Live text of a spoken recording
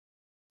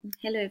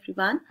Hello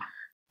everyone.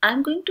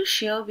 I'm going to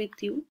share with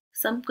you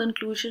some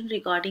conclusion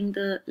regarding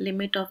the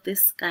limit of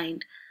this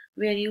kind,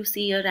 where you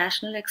see a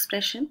rational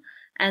expression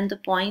and the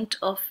point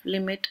of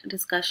limit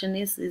discussion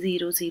is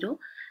 0 0,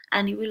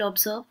 and you will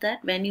observe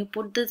that when you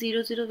put the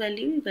 0 0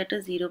 value you get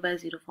a 0 by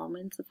 0 form,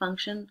 and it's a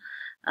function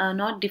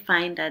not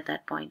defined at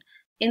that point.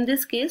 In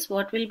this case,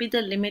 what will be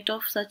the limit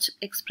of such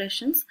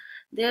expressions?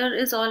 There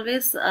is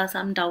always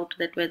some doubt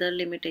that whether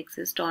limit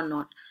exists or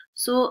not.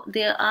 So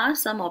there are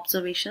some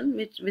observation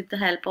which with the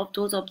help of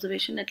those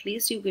observation at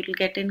least you will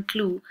get a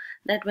clue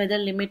that whether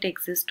limit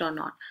exists or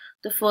not.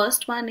 The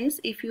first one is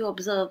if you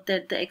observe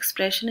that the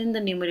expression in the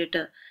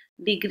numerator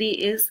degree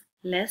is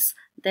less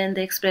than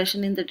the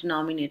expression in the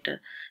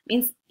denominator.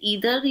 Means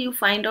either you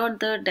find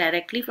out the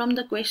directly from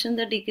the question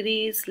the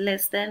degree is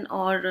less than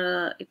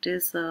or it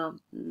is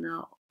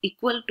no,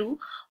 equal to,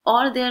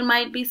 or there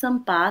might be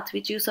some path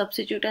which you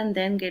substitute and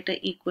then get a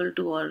equal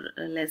to or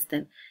less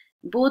than.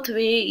 Both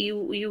way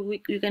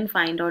you can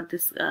find out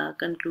this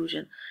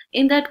conclusion.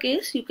 In that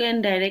case you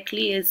can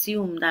directly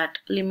assume that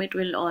limit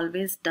will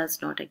always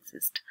does not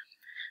exist.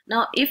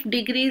 Now if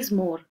degree is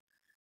more,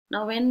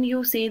 now when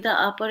you say the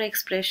upper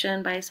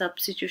expression by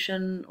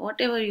substitution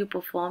whatever you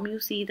perform, you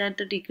see that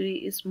the degree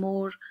is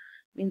more,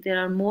 means there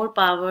are more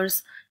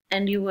powers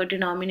and your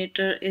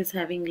denominator is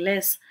having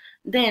less,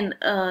 then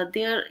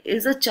there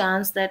is a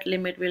chance that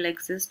limit will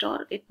exist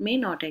or it may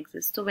not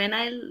exist. So when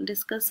I'll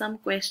discuss some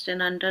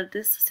question under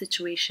this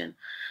situation,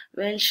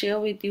 we'll share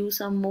with you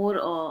some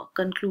more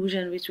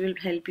conclusion which will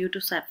help you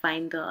to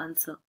find the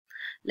answer.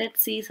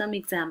 Let's see some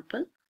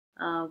example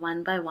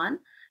one by one.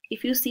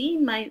 If you see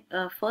in my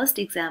first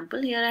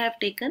example, here I have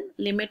taken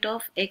limit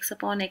of x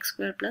upon x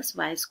square plus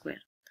y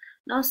square.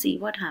 Now see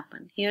what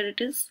happened. Here it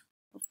is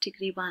of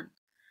degree 1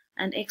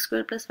 and x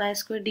square plus y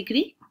square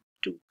degree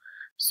 2.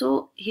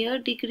 So here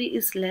degree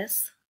is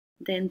less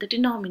than the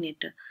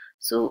denominator.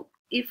 So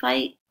if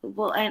I,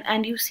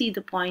 and you see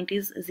the point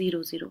is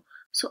 0 0.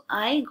 So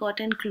I got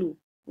a clue.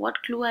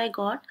 What clue I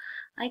got?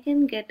 I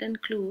can get a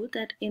clue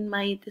that in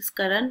my this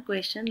current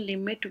question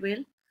limit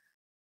will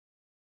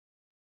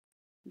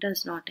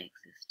does not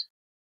exist.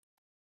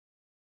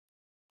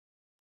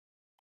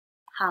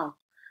 How?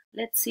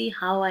 Let's see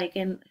how I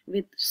can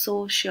with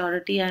so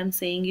surety I am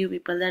saying you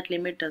people that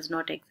limit does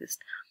not exist.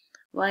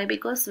 Why?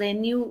 Because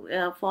when you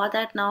for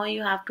that now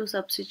you have to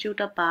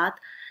substitute a path,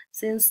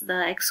 since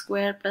the x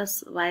square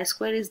plus y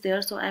square is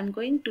there, so I'm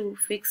going to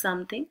fix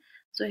something.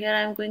 So here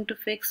I'm going to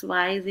fix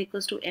y is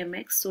equals to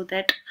mx, so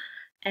that,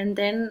 and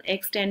then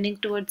x tending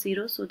towards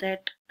 0, so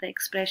that the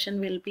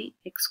expression will be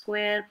x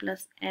square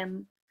plus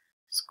m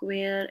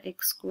square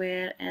x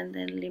square and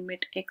then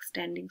limit x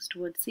tending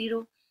towards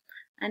 0.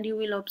 And you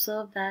will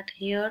observe that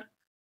here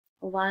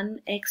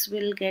 1x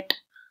will get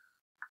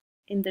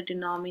in the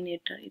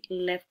denominator, it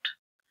will left,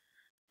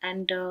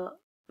 and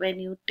when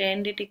you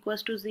tend it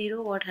equals to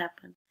 0, what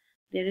happened?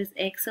 There is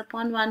x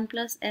upon 1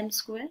 plus m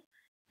square,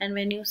 and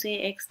when you say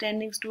x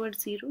tending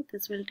towards 0,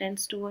 this will tend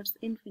towards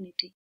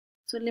infinity.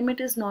 So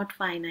limit is not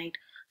finite.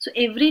 So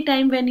every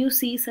time when you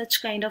see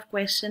such kind of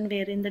question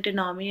wherein the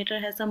denominator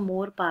has some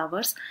more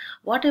powers,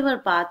 whatever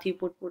path you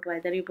put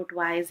whether you put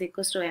y is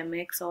equals to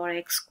mx or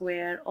x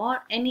square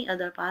or any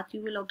other path,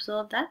 you will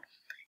observe that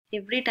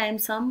every time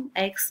some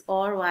x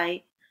or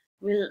y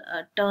will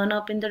turn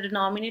up in the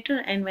denominator,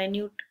 and when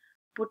you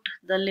put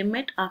the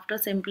limit after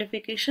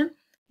simplification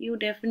you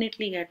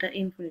definitely get an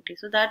infinity.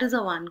 So that is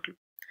a one clue.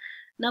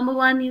 Number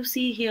one, you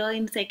see here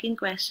in second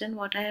question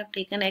what I have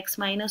taken x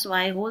minus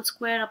y whole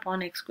square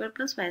upon x square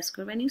plus y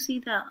square. When you see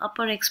the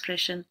upper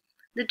expression,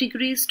 the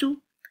degree is 2.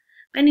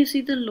 When you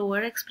see the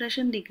lower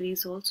expression, degree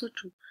is also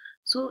 2.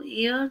 So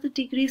here the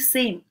degree is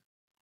same.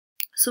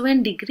 So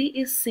when degree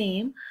is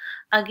same,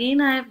 again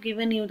I have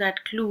given you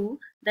that clue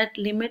that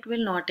limit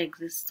will not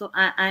exist. So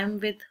I am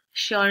with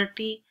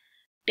surety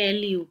tell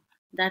you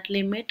that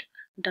limit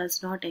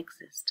does not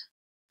exist.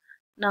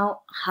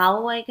 Now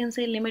how I can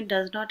say limit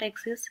does not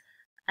exist?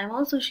 I'm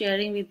also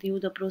sharing with you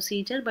the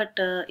procedure, but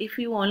if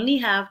you only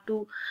have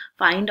to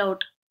find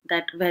out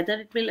that whether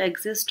it will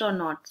exist or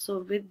not, so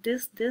with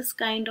this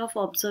kind of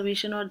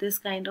observation or this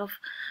kind of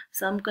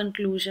some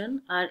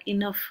conclusion are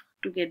enough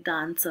to get the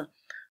answer.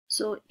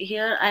 So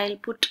here I'll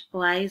put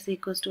y is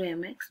equals to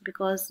mx,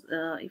 because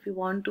if you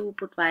want to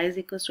put y is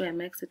equals to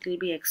mx, it will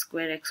be x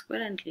square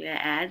and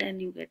add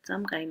and you get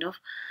some kind of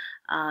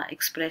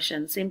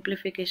expression.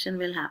 Simplification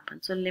will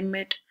happen. So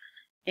limit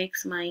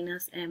x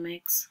minus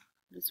mx,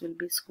 this will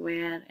be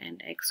square,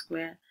 and x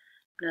square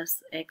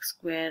plus x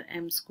square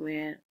m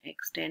square,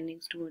 x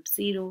tending towards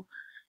 0.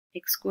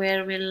 X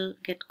square will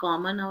get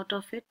common out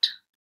of it,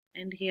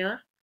 and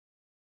here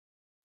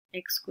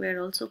x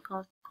square also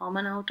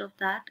common out of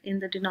that in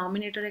the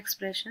denominator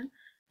expression,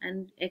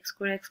 and x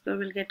square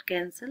will get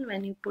cancelled.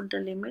 When you put the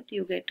limit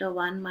you get a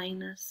 1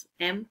 minus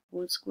m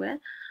whole square,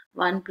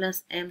 1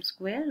 plus m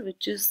square,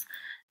 which is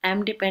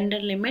m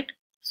dependent limit,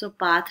 so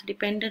path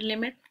dependent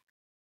limit,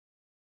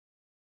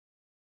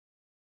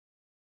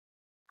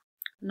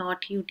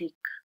 not unique.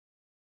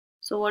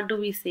 So what do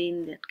we say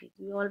in that case?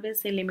 We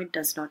always say limit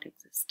does not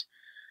exist,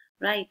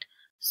 right?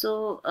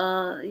 So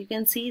you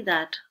can see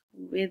that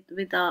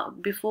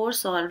before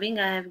solving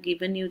I have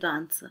given you the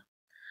answer.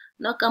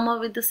 Now come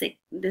up with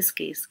this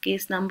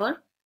case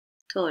number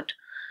third.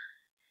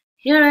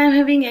 Here I am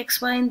having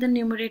xy in the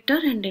numerator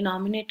and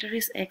denominator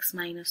is x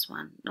minus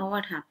 1. Now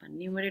what happened?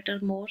 Numerator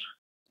more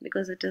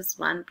because it is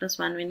 1 plus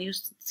 1. When you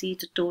see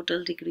the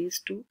total decrease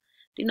to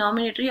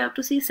denominator, you have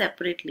to see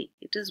separately.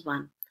 It is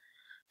 1.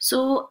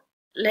 So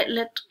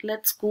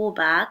let's go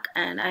back,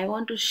 and I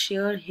want to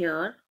share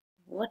here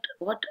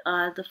what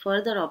are the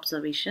further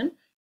observation.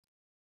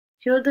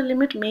 Here the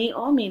limit may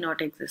or may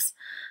not exist.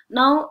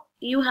 Now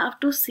you have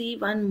to see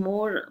one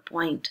more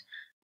point.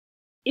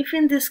 If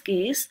in this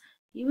case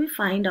you will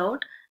find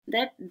out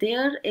that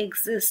there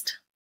exists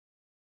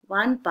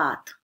one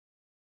path,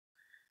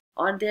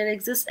 or there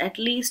exists at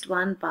least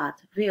one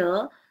path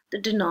where the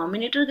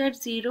denominator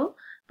gets 0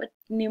 but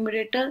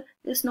numerator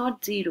is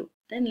not 0,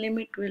 then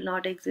limit will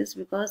not exist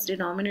because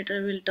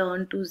denominator will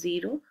turn to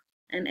 0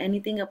 and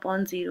anything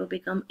upon 0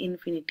 become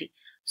infinity.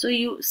 So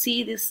you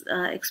see this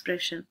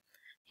expression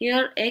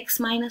here, x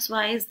minus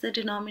y is the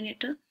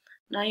denominator.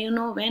 Now you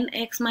know when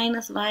x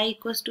minus y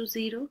equals to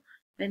 0,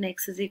 when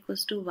x is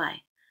equals to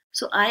y.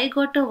 So I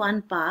got a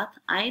one path.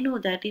 I know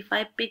that if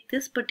I pick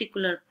this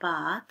particular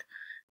path,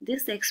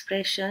 this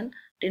expression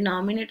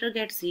denominator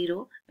gets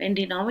 0. When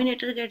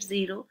denominator gets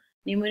 0,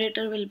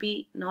 numerator will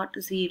be not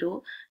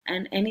 0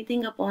 and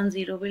anything upon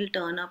 0 will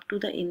turn up to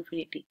the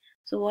infinity.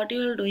 So what you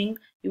will doing,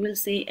 you will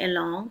say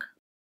along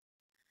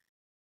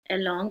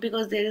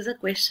because there is a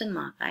question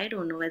mark. I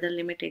don't know whether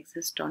limit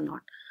exists or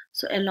not.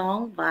 So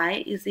along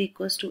y is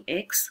equals to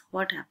x,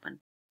 what happened?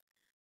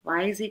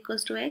 Y is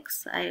equals to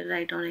x, I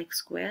write on x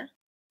square.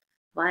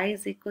 Y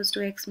is equals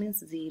to x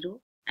means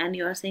 0 and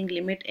you are saying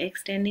limit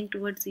x tending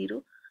towards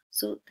 0.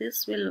 So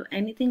this will,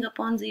 anything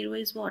upon 0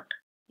 is what?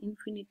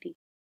 Infinity.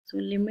 So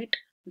limit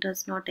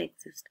does not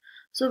exist.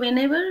 So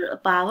whenever a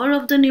power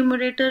of the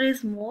numerator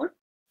is more,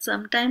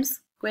 sometimes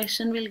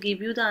question will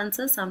give you the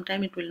answer,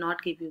 sometimes it will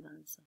not give you the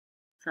answer.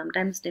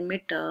 Sometimes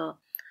limit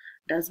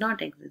does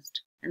not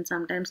exist and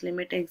sometimes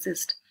limit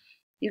exists.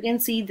 You can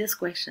see this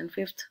question,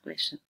 fifth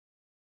question.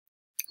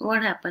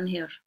 What happened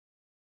here?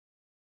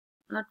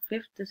 Not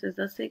fifth, this is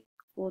the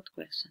fourth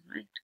question,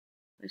 right?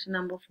 Question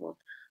number 4.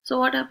 So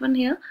what happened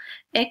here?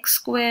 X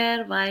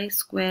square, y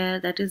square,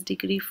 that is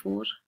degree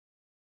 4.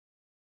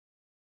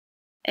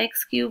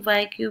 X cube,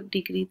 y cube,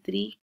 degree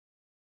 3.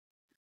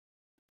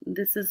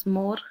 This is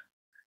more.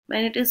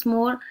 When it is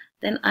more,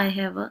 then I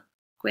have a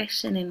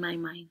question in my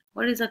mind.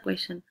 What is the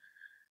question?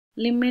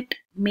 Limit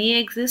may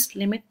exist,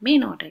 limit may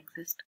not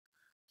exist.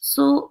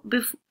 So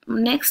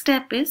next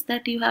step is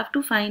that you have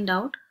to find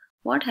out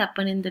what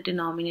happened in the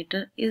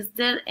denominator. Is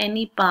there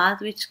any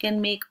path which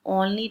can make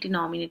only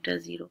denominator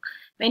 0?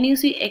 When you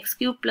see x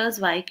cube plus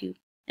y cube,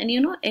 and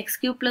you know x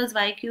cube plus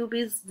y cube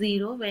is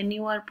 0 when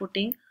you are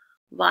putting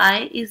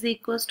y is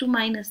equals to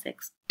minus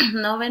x.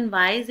 Now when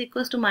y is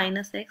equals to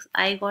minus x,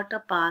 I got a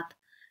path.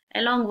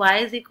 Along y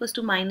is equals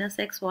to minus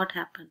x, what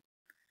happened?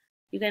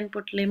 You can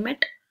put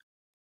limit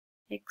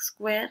x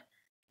square,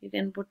 you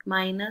can put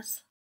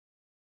minus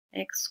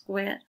x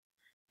square,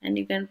 and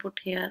you can put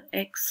here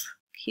x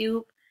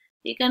cube,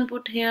 you can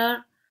put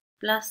here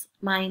plus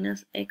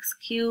minus x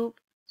cube.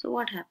 So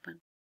what happened?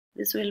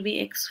 This will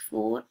be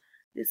x4,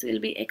 this will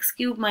be x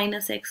cube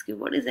minus x cube.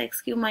 What is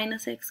x cube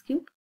minus x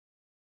cube?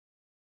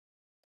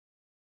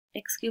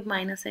 X cube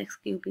minus x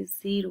cube is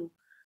 0.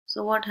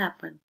 So what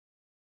happened?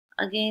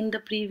 Again the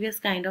previous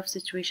kind of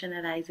situation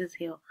arises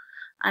here.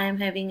 I am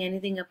having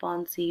anything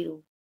upon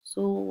 0.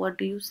 So what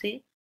do you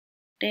say?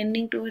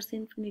 Tending towards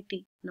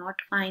infinity, not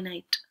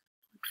finite.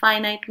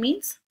 Finite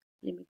means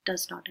limit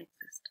does not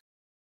exist.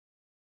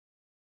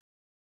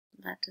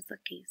 That is the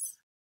case,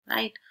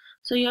 right?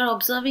 So you are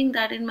observing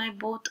that in my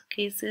both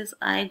cases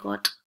I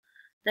got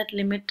that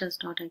limit does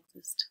not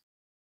exist,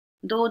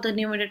 though the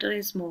numerator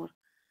is more.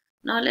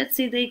 Now let's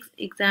see the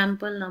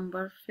example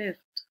number 5th.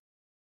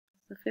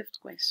 The 5th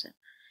question.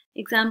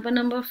 Example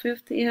number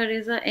 5th, here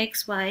is a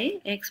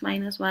xy, x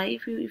minus y.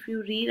 If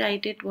you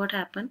rewrite it, what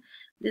happened?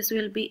 This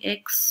will be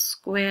x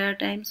square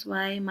times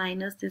y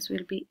minus this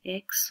will be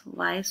x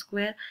y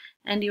square,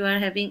 and you are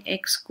having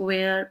x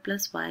square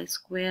plus y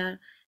square.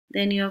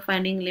 Then you are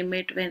finding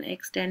limit when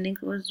x tending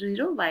towards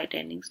 0, y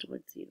tending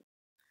towards 0.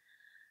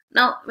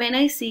 Now when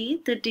I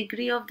see the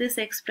degree of this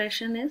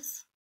expression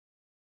is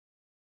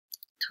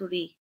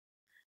 3.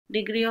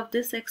 Degree of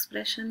this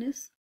expression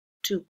is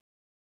 2.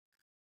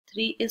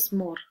 3 is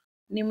more.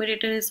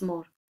 Numerator is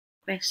more.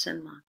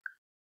 Question mark.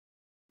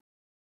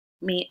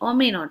 May or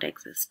may not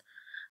exist.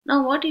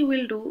 Now what you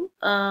will do,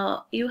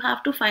 you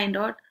have to find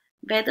out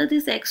whether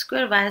this x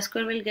square y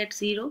square will get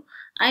 0.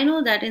 I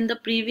know that in the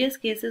previous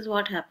cases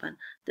what happened.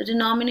 The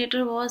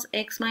denominator was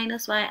x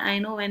minus y. I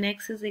know when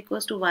x is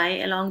equals to y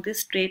along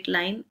this straight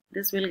line,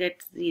 this will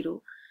get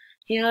 0.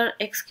 Here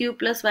x cube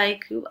plus y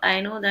cube,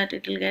 I know that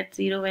it will get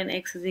 0 when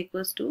x is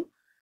equals to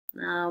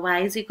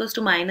y is equals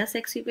to minus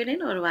x you can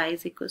take, or y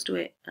is equals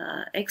to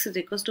x is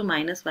equals to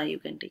minus y you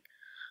can take.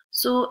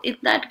 So in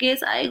that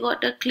case, I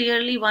got a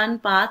clearly one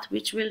path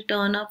which will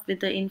turn up with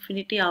the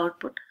infinity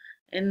output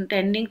and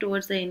tending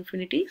towards the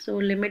infinity. So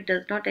limit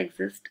does not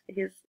exist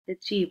is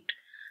achieved.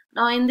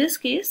 Now in this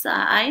case,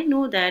 I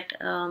know that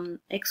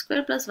x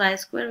square plus y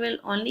square will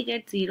only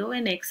get 0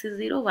 when x is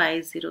 0, y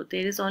is 0.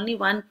 There is only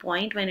one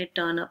point when it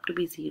turn up to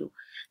be 0.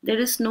 There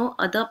is no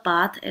other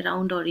path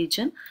around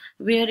origin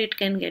where it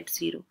can get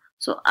 0.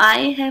 So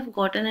I have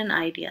gotten an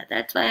idea.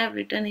 That's why I have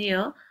written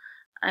here.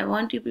 I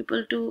want you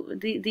people to,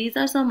 these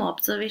are some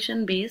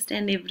observation based,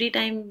 and every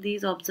time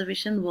these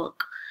observation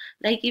work.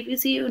 Like if you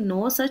see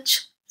no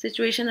such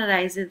situation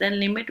arises, then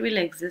limit will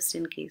exist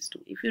in case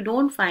 2. If you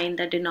don't find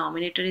that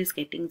denominator is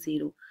getting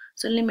 0,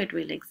 so limit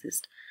will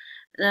exist.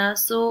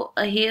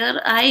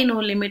 Here I know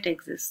limit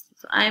exists.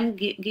 So I am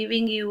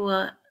giving you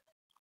a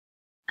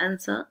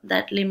answer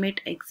that limit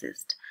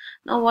exists.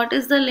 Now what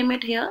is the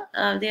limit here?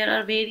 There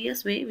are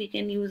various ways. We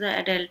can use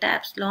a delta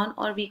epsilon,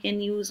 or we can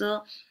use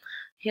a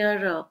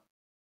here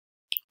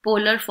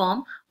polar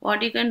form.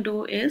 What you can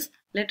do is,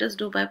 let us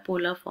do by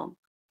polar form.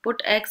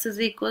 Put x is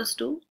equals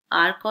to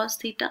r cos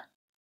theta,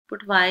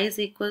 put y is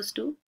equals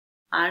to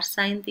r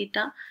sin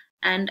theta,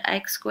 and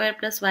x square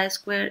plus y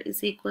square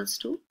is equals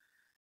to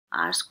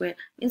r square.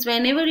 Means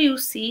whenever you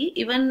see,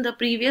 even the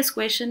previous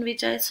question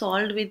which I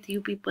solved with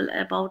you people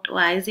about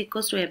y is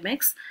equals to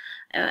mx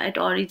at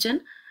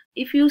origin,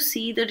 if you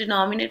see the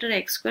denominator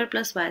x square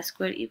plus y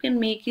square, you can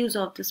make use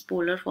of this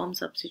polar form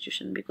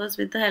substitution, because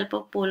with the help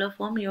of polar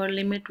form your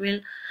limit will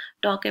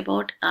talk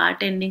about r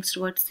tending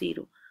towards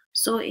 0.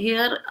 So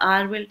here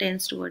r will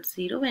tends towards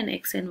 0 when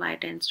x and y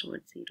tends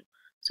towards 0.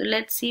 So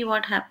let's see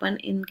what happen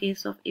in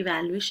case of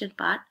evaluation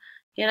part.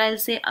 Here I'll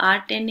say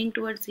r tending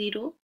towards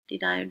 0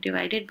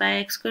 divided by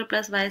x square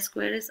plus y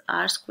square is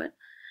r square.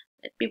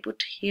 Let me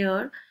put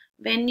here,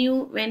 when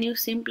you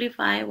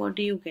simplify, what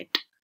do you get?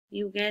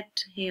 You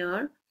get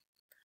here,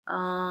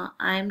 I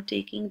am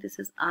taking, this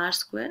is r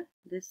square,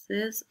 this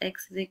is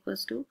x is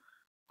equals to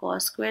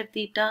cos square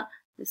theta,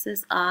 this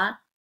is r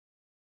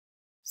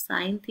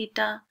sin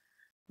theta,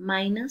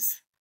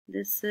 minus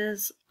this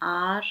is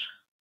r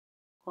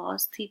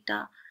cos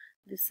theta,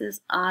 this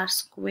is r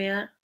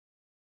square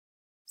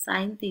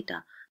sin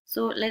theta.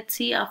 So let's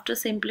see after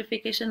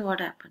simplification what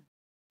happened.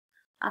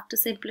 After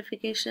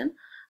simplification,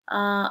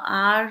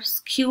 r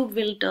cube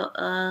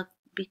will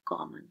be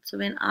common. So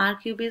when r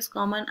cube is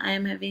common, I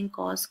am having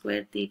cos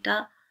square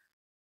theta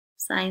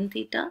sin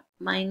theta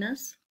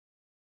minus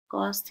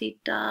cos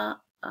theta,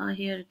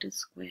 here it is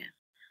square.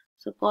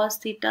 So cos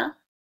theta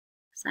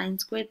sin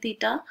square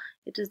theta,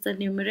 it is the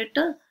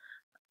numerator,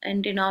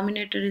 and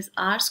denominator is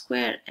r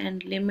square,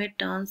 and limit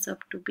turns up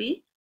to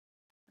be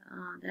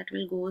that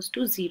will goes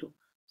to 0.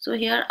 So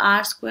here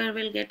r square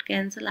will get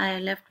cancelled, I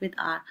am left with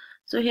r.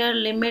 So here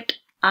limit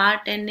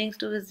r tending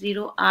to the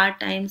 0, r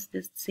times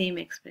this same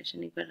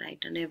expression, you can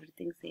write on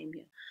everything same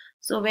here.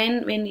 So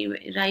when you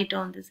write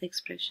on this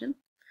expression,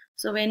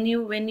 so when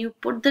you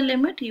put the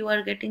limit, you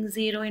are getting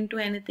 0 into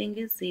anything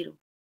is 0.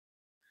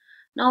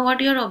 Now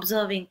what you are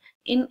observing,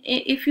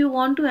 if you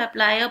want to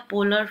apply a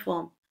polar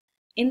form,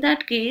 in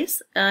that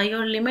case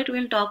your limit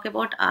will talk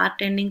about r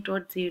tending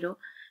towards 0.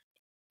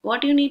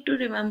 What you need to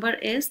remember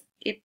is,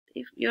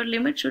 if your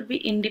limit should be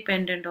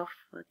independent of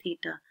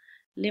theta.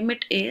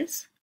 Limit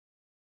is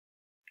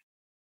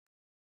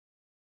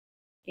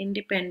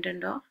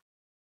independent of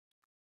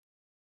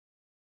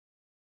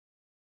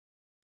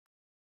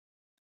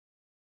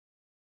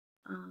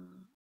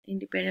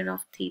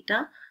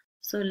theta,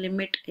 so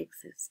limit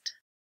exists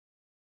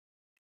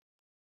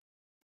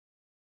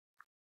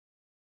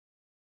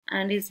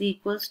and is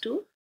equals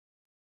to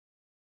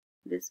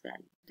this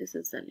value. This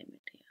is the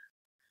limit here.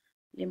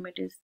 Limit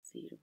is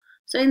 0.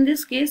 So in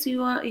this case,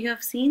 you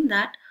have seen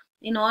that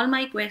in all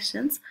my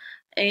questions,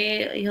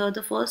 here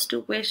the first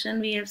two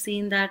questions we have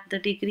seen that the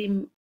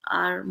degree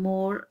are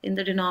more in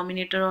the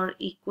denominator or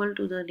equal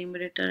to the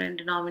numerator, and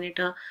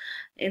denominator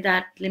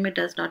that limit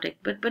does not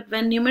exist. But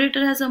when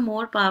numerator has a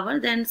more power,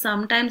 then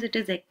sometimes it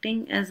is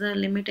acting as a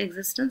limit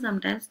existence,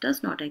 sometimes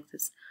does not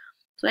exist.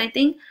 So I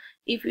think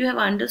if you have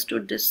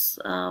understood this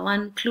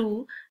one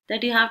clue,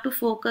 that you have to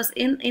focus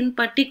in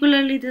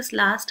particularly this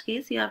last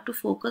case, you have to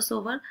focus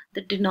over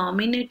the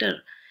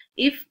denominator.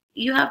 If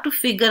you have to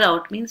figure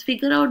out, means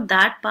figure out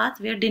that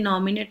path where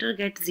denominator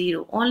gets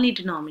 0, only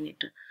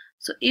denominator.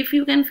 So if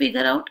you can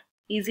figure out,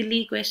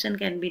 easily question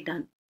can be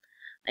done.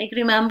 Like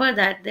remember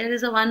that there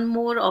is a one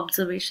more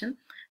observation.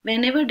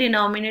 Whenever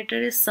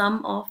denominator is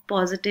sum of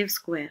positive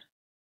square,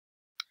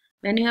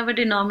 when you have a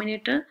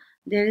denominator,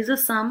 there is a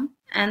sum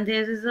and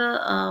there is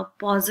a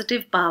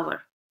positive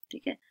power.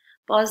 Okay?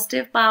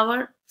 Positive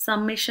power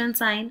summation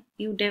sign,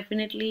 you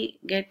definitely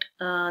get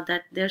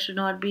that there should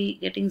not be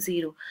getting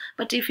 0.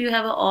 But if you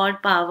have an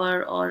odd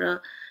power,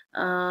 or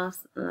a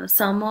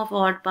sum of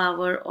odd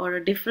power, or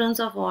a difference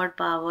of odd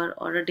power,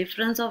 or a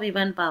difference of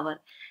even power,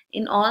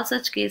 in all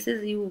such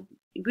cases you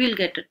will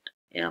get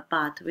a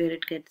path where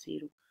it gets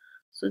 0.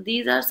 So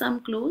these are some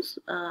clues.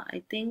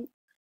 I think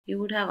you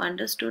would have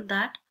understood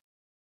that.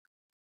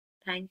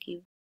 Thank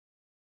you.